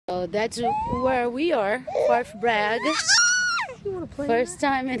So that's where we are, Wharf Bragg. You want to play First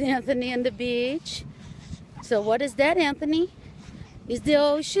time at Anthony on the beach. So what is that, Anthony? Is the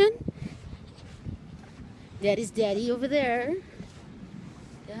ocean? That is Daddy over there.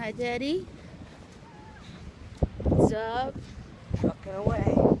 Say hi, Daddy. What's up? Trucking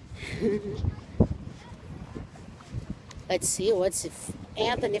away. Let's see, what's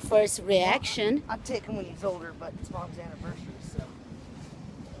Anthony's first reaction? I'll take him when he's older, but it's Mom's anniversary, so.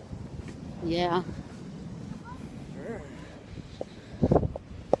 Yeah. Sure.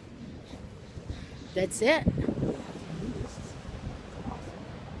 That's it.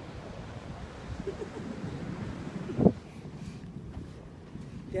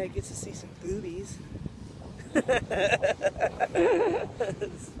 Dad gets to see some boobies. It's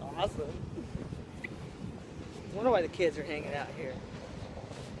awesome. I wonder why the kids are hanging out here.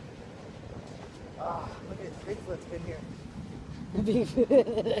 Ah, look at it. Bigfoot's been here.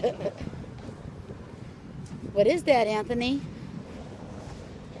 What is that, Anthony?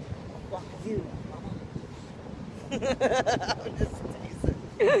 Walk with you, Mama. I'm just teasing.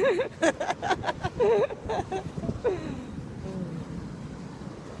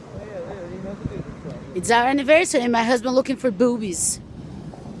 It's our anniversary and my husband looking for boobies.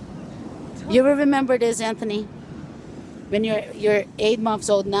 You will remember this, Anthony. When you're 8 months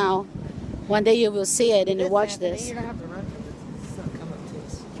old now. One day you will see it and you watch Anthony, this. You're gonna have to run from this. It's gonna come up to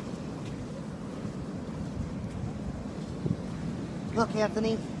us. Look,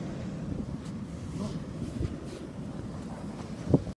 Anthony.